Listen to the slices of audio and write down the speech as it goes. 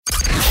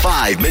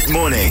5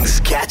 mid-mornings.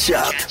 Catch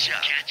up.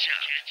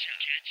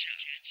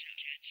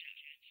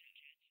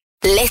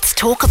 Let's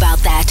talk about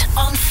that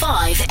on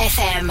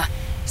 5FM.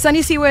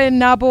 Sandisiwe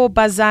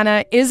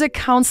Nabo-Bazana is a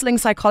counseling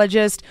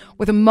psychologist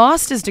with a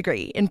master's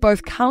degree in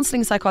both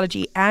counseling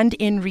psychology and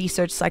in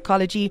research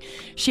psychology.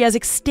 She has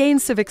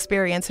extensive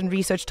experience in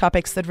research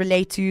topics that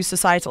relate to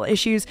societal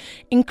issues,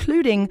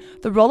 including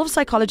the role of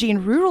psychology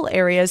in rural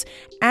areas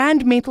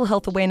and mental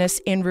health awareness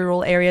in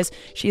rural areas.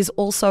 She is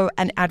also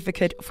an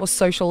advocate for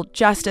social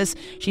justice.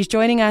 She's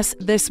joining us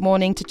this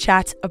morning to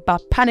chat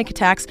about panic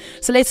attacks.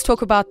 So let's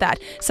talk about that.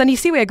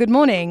 Sandisiwe, good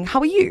morning. How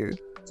are you?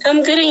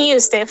 I'm good, and you,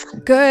 Steph?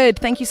 Good.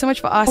 Thank you so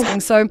much for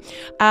asking. So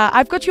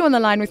I've got you on the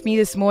line with me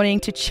this morning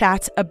to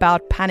chat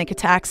about panic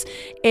attacks.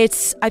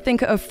 It's, I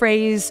think, a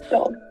phrase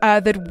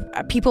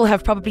that people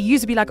have probably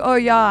used to be like, oh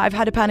yeah, I've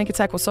had a panic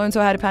attack, or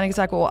so-and-so had a panic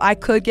attack, or I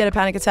could get a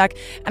panic attack.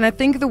 And I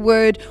think the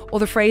word or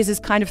the phrase is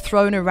kind of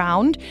thrown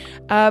around.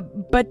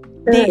 But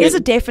there is a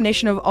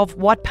definition of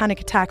what panic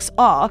attacks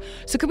are.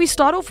 So could we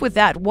start off with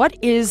that? What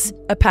is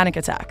a panic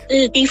attack?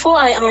 Before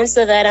I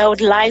answer that, I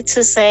would like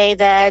to say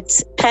that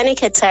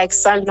panic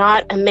attacks are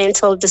not a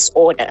mental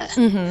disorder.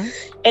 Mm-hmm.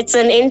 It's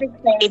an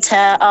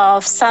indicator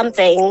of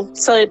something.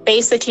 So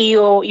basically,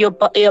 your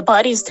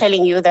body's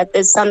telling you that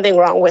there's something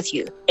wrong with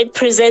you. It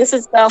presents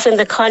itself in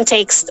the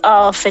context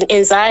of an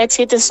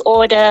anxiety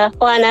disorder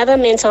or another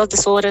mental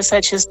disorder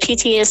such as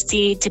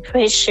PTSD,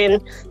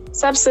 depression,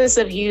 substance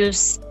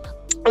abuse,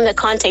 in the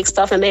context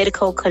of a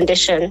medical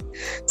condition,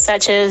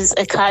 such as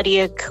a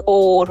cardiac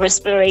or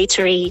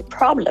respiratory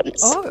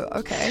problems. Oh,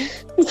 okay.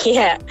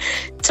 Yeah.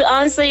 To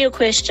answer your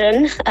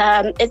question,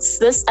 it's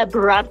this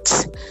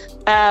abrupt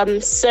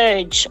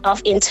surge of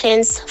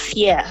intense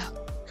fear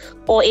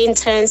or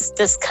intense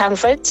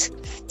discomfort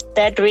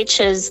that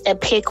reaches a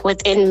peak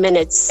within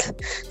minutes.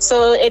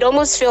 So it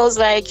almost feels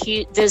like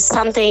there's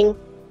something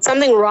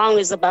wrong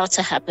is about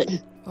to happen.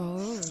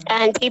 Oh.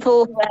 And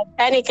people who have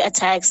panic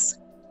attacks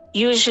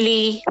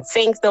usually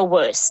think the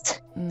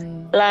worst.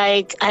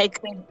 Like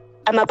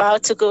I'm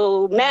about to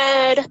go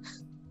mad.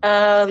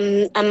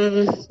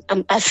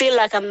 I feel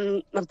like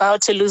I'm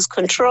about to lose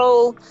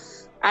control.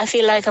 I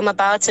feel like I'm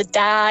about to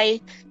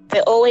die.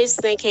 They're always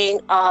thinking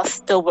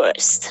of the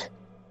worst.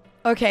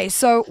 Okay,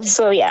 so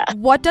yeah.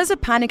 What does a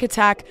panic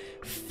attack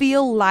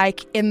feel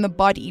like in the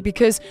body?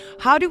 Because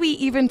how do we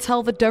even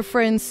tell the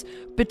difference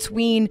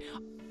between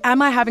am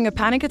I having a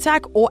panic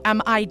attack or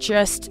am I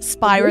just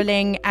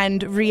spiraling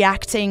and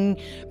reacting?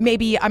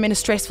 Maybe I'm in a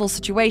stressful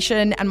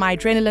situation and my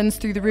adrenaline's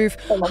through the roof.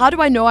 How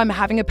do I know I'm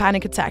having a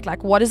panic attack?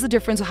 Like, what is the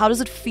difference? How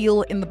does it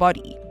feel in the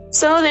body?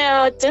 So there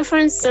are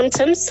different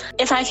symptoms.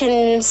 If I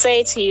can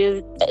say to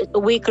you,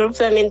 we group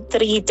them in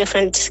 3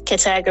 different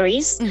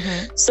categories.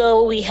 Mm-hmm.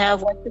 So we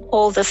have what we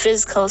call the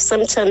physical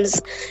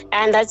symptoms,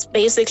 and that's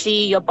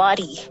basically your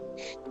body.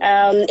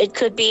 It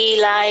could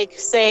be like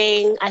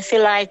saying, I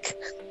feel like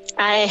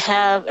I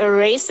have a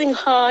racing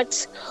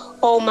heart,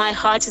 or my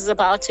heart is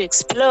about to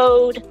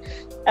explode,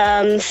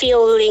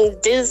 feeling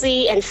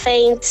dizzy and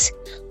faint,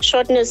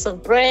 shortness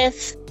of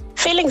breath,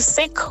 feeling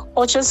sick,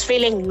 or just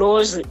feeling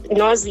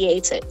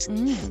nauseated.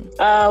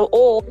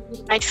 Or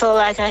you might feel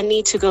like I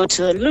need to go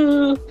to the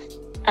loo,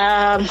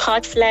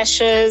 hot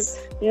flashes,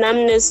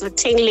 numbness or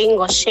tingling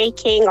or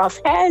shaking of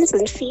hands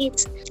and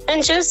feet,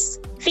 and just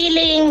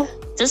feeling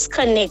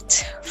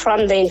disconnect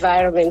from the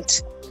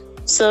environment.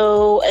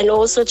 So, and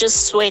also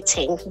just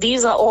sweating.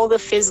 These are all the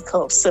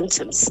physical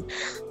symptoms.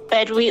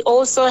 But we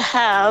also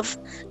have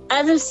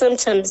other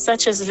symptoms,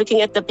 such as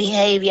looking at the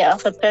behavior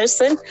of a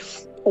person,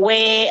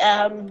 where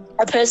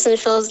a person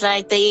feels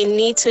like they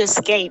need to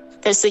escape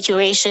the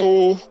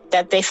situation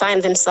that they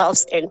find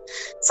themselves in.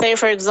 Say,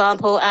 for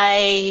example,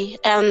 I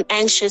am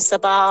anxious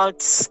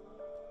about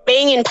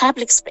being in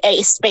public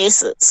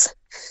spaces.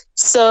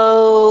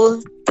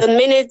 So the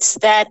minute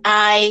that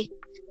I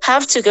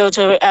have to go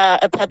to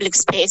a public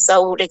space, I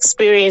would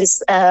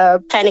experience a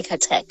panic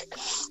attack.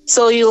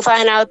 So you'll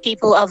find out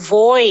people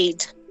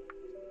avoid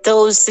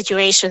those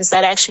situations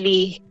that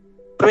actually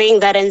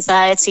bring that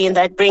anxiety and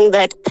that bring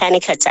that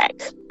panic attack.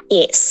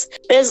 Yes.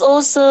 There's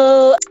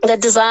also the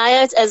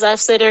desire, as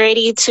I've said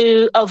already,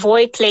 to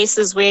avoid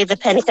places where the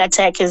panic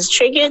attack is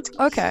triggered.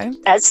 Okay.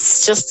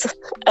 That's just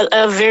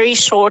a very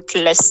short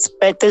list,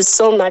 but there's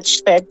so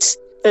much that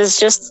there's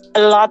just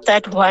a lot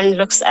that one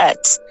looks at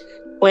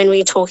when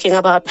we're talking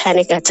about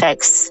panic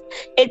attacks.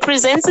 It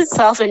presents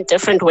itself in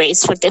different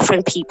ways for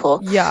different people.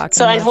 Yeah.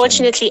 So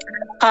unfortunately,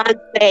 I can't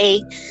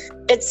say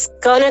it's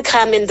gonna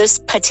come in this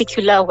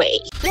particular way.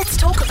 Let's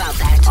talk about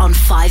that on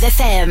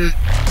 5FM.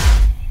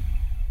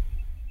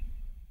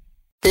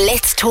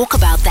 Let's talk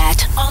about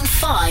that on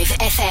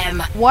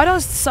 5FM. What are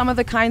some of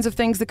the kinds of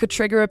things that could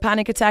trigger a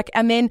panic attack?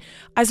 And then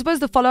I suppose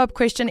the follow-up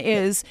question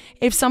is,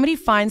 if somebody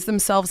finds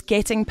themselves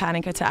getting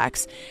panic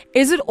attacks,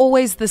 is it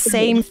always the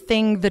same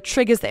thing that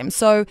triggers them?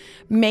 So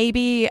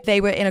maybe they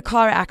were in a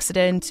car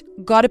accident,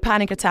 got a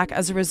panic attack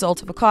as a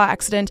result of a car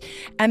accident,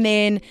 and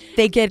then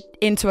they get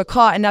into a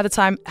car, another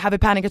time have a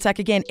panic attack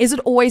again. Is it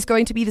always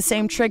going to be the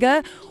same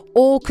trigger,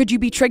 or could you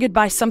be triggered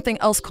by something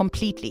else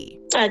completely?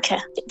 Okay.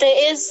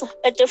 There is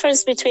a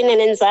difference between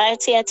an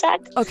anxiety attack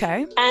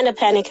and a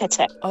panic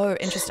attack. Oh,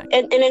 interesting.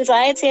 An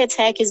anxiety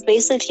attack is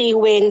basically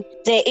when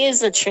there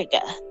is a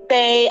trigger.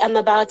 Say I'm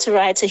about to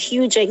write a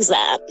huge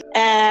exam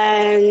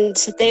and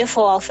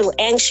therefore I'll feel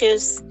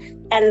anxious,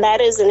 and that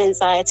is an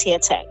anxiety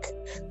attack.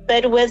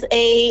 But with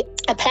a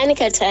panic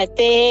attack,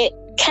 there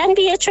can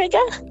be a trigger.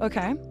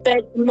 Okay.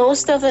 But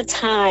most of the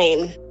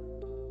time,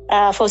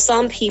 for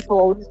some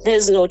people,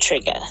 there's no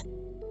trigger.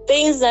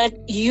 Things that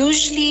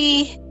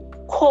usually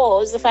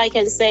cause, if I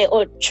can say,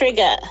 or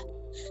trigger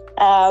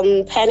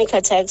panic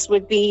attacks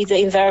would be the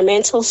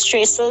environmental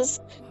stresses.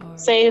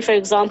 Say, for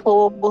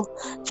example,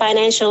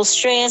 financial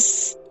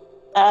stress,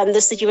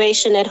 the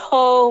situation at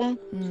home,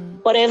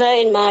 whatever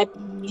it might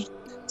be.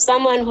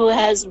 Someone who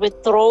has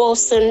withdrawal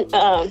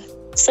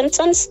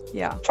symptoms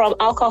from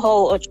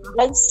alcohol or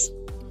drugs.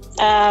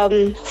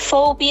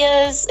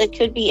 Phobias, it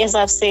could be, as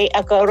I've said,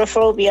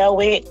 agoraphobia,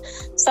 where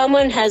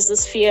someone has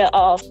this fear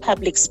of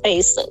public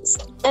spaces.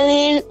 And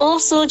then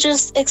also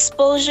just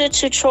exposure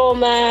to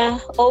trauma,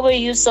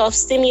 overuse of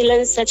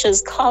stimulants such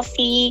as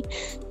coffee.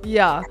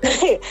 Yeah,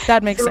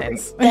 that makes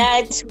sense.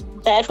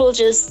 That will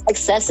just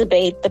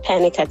exacerbate the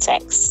panic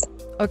attacks.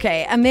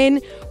 Okay, and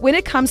then when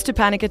it comes to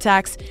panic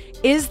attacks,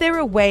 is there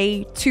a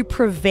way to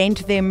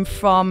prevent them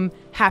from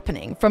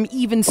happening, from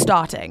even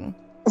starting?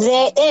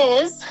 There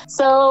is.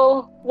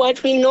 So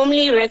what we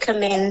normally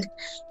recommend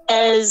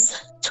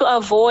is to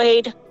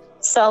avoid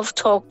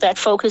self-talk that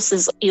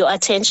focuses your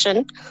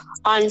attention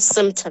on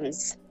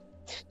symptoms.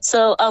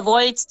 So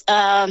avoid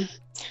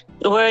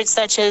words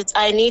such as,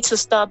 I need to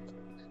stop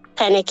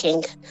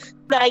panicking.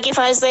 Like if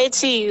I say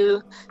to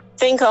you,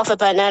 think of a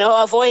banana,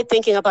 or avoid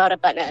thinking about a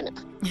banana.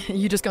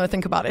 You're just going to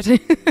think about it. You're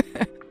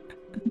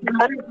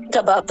going to think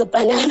about the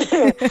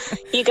banana.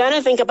 You're going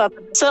to think about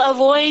it. So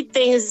avoid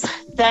things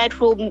that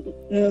will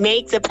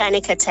make the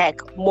panic attack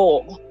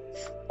more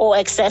or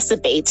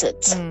exacerbate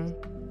it.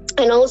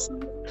 And also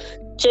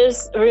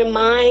just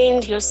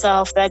remind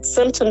yourself that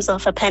symptoms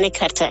of a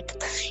panic attack,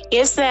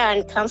 yes, they're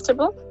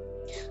uncomfortable,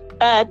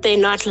 but they're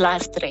not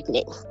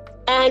life-threatening.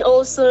 And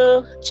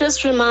also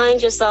just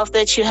remind yourself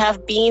that you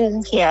have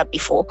been here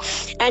before.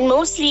 And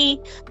mostly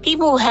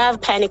people who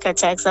have panic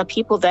attacks are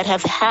people that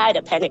have had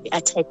a panic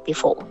attack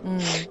before.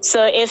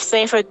 So if,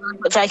 say, for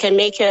example, if I can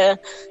make an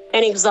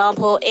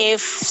example,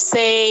 if,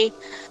 say,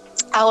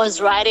 I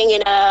was riding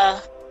in a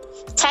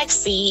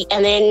taxi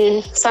and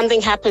then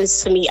something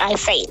happens to me, I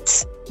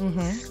faint.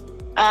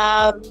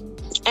 And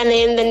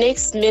then the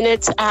next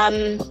minute,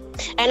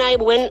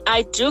 when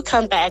I do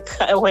come back,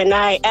 when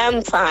I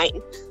am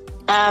fine,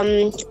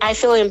 I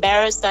feel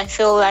embarrassed. I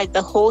feel like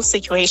the whole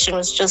situation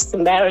was just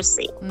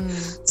embarrassing.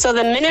 So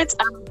the minute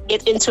I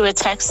get into a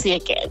taxi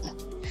again,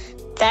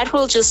 that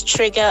will just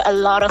trigger a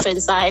lot of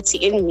anxiety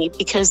in me,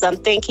 because I'm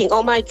thinking,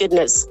 oh my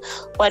goodness,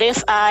 what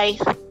if I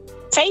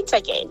faint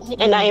again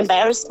and I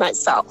embarrass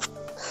myself?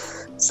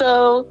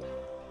 So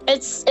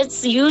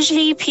it's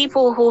usually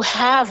people who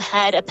have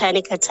had a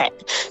panic attack.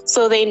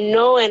 So they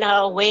know and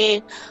are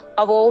aware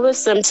of all the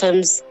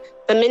symptoms.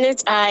 The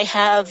minute I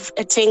have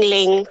a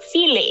tingling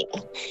feeling,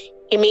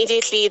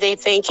 immediately they're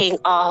thinking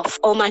of,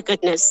 oh my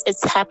goodness,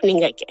 it's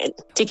happening again.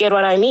 Do you get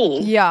what I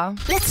mean? Yeah.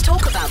 Let's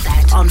talk about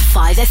that on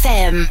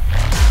 5FM.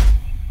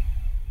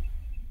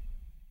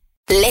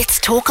 Let's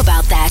talk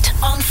about that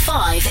on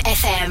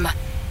 5FM.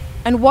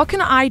 And what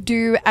can I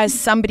do as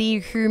somebody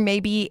who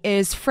maybe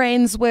is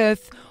friends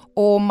with,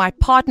 or my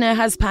partner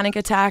has panic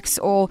attacks,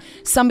 or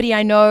somebody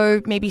I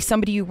know, maybe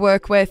somebody you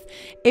work with?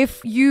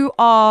 If you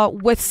are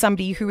with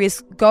somebody who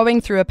is going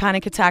through a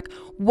panic attack,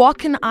 what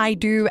can I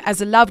do as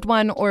a loved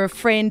one or a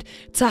friend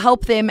to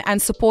help them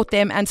and support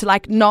them and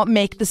to not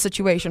make the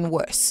situation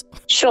worse?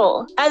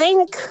 Sure. I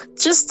think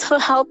just to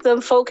help them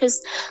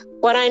focus,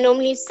 what I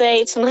normally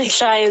say to my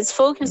clients,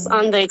 focus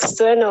on the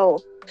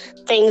external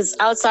things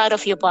outside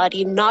of your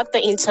body, not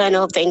the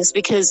internal things,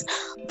 because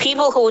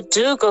people who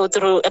do go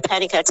through a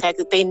panic attack,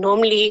 they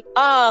normally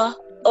are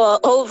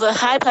over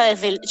hyper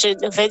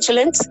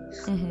vigilant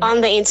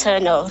on the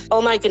internal.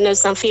 Oh my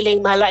goodness, I'm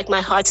feeling like my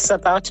heart is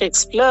about to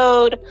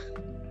explode.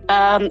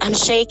 I'm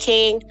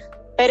shaking.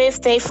 But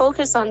if they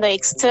focus on the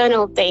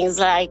external things,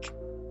 like,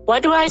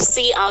 what do I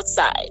see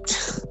outside?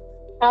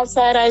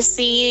 Outside, I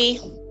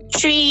see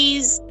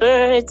trees,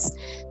 birds.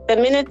 The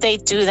minute they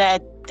do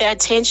that, their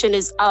attention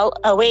is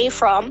away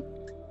from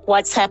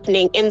what's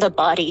happening in the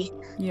body,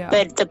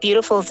 but the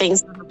beautiful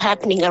things that are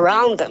happening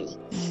around them.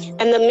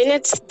 And the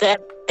minute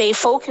that they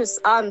focus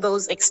on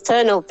those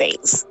external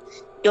things,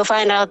 you'll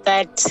find out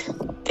that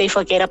they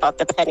forget about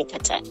the panic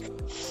attack.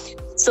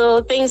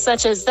 So things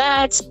such as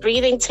that,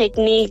 breathing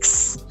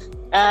techniques,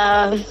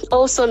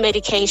 also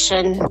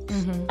medication.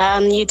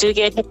 You do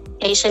get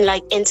medication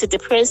like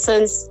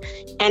antidepressants,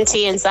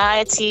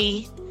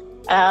 anti-anxiety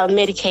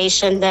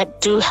medication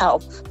that do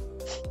help.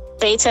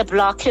 Beta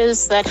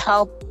blockers that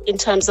help in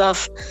terms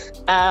of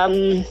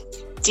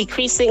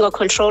decreasing or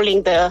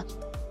controlling the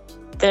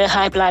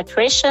high blood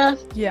pressure.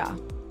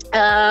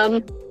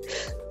 And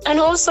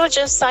also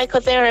just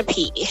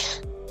psychotherapy.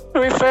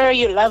 Refer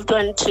your loved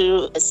one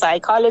to a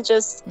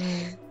psychologist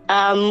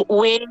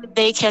where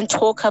they can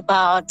talk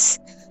about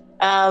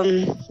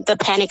the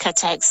panic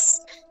attacks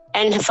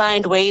and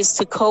find ways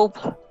to cope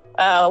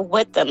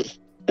with them,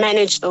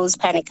 manage those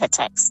panic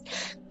attacks.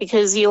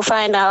 Because you'll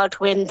find out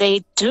when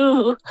they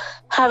do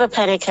have a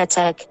panic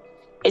attack,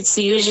 it's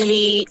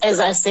usually, as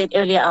I said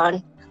earlier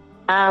on,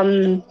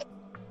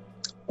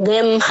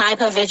 them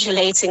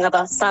hypervigilating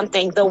about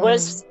something, the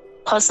worst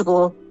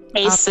possible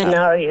case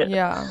scenario.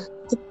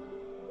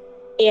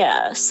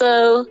 Yeah.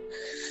 So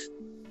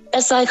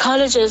a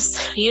psychologist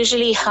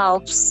usually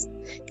helps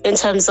in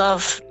terms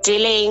of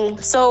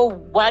dealing. So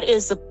what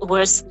is the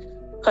worst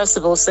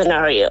possible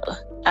scenario?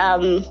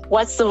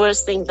 What's the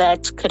worst thing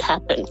that could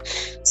happen?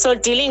 So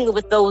dealing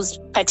with those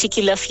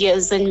particular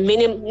fears and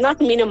not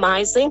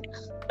minimizing,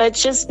 but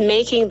just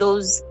making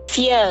those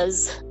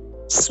fears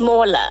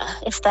smaller,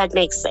 if that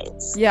makes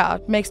sense. Yeah,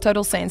 it makes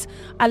total sense.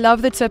 I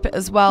love the tip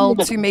as well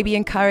to maybe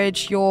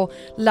encourage your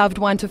loved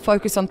one to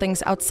focus on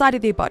things outside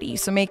of their body.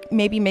 So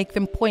maybe make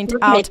them point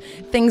out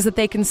things that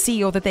they can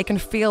see or that they can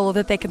feel or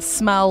that they can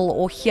smell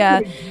or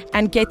hear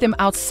and get them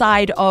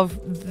outside of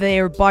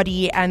their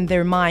body and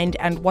their mind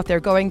and what they're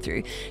going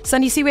through.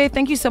 Sandisiwe,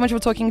 thank you so much for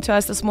talking to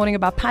us this morning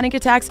about panic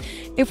attacks.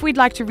 If we'd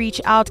like to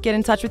reach out, get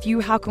in touch with you,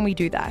 how can we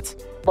do that?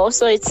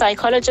 Also, it's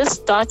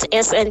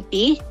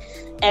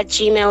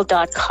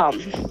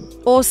psychologist.snb@gmail.com.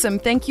 Awesome.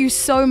 Thank you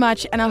so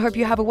much, and I hope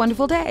you have a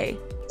wonderful day.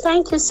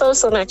 Thank you so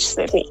much,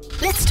 Stephanie.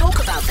 Let's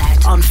talk about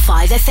that on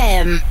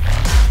 5FM.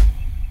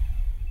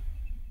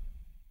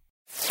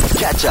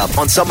 Catch up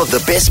on some of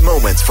the best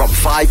moments from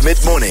 5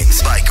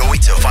 mid-mornings by going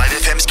to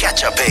 5FM's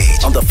catch-up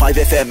page on the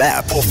 5FM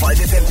app or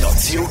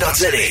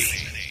 5FM.co.za.